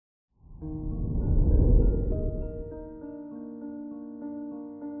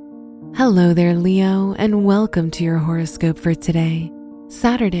Hello there, Leo, and welcome to your horoscope for today,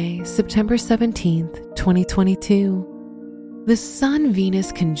 Saturday, September 17th, 2022. The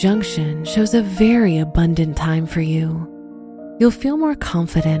Sun-Venus conjunction shows a very abundant time for you. You'll feel more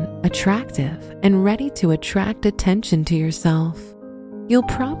confident, attractive, and ready to attract attention to yourself. You'll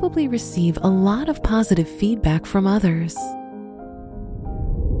probably receive a lot of positive feedback from others.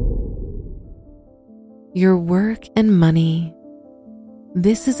 Your work and money.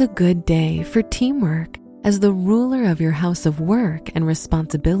 This is a good day for teamwork, as the ruler of your house of work and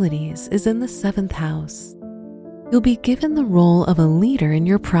responsibilities is in the 7th house. You'll be given the role of a leader in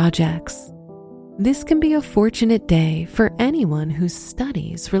your projects. This can be a fortunate day for anyone whose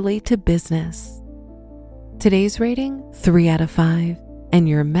studies relate to business. Today's rating, 3 out of 5, and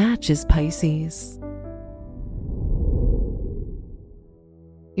your match is Pisces.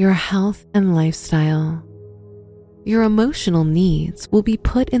 Your health and lifestyle. Your emotional needs will be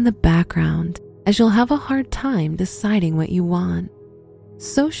put in the background as you'll have a hard time deciding what you want.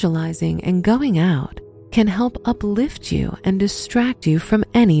 Socializing and going out can help uplift you and distract you from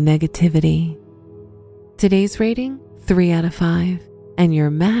any negativity. Today's rating, 3 out of 5, and your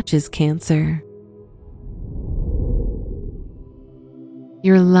match is Cancer.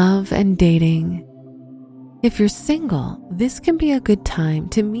 Your love and dating. If you're single, this can be a good time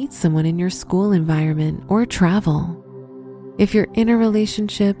to meet someone in your school environment or travel. If you're in a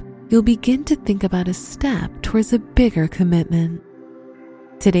relationship, you'll begin to think about a step towards a bigger commitment.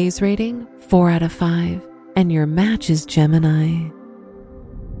 Today's rating, 4 out of 5, and your match is Gemini.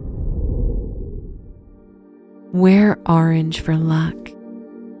 Wear orange for luck.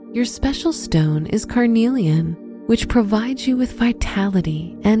 Your special stone is carnelian, which provides you with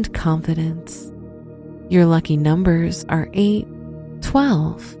vitality and confidence. Your lucky numbers are 8,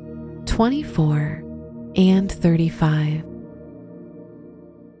 12, 24, and 35.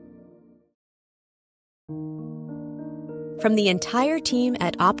 From the entire team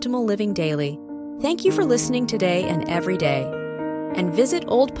at Optimal Living Daily, thank you for listening today and every day. And visit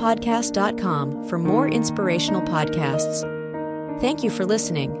oldpodcast.com for more inspirational podcasts. Thank you for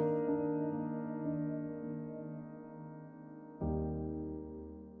listening.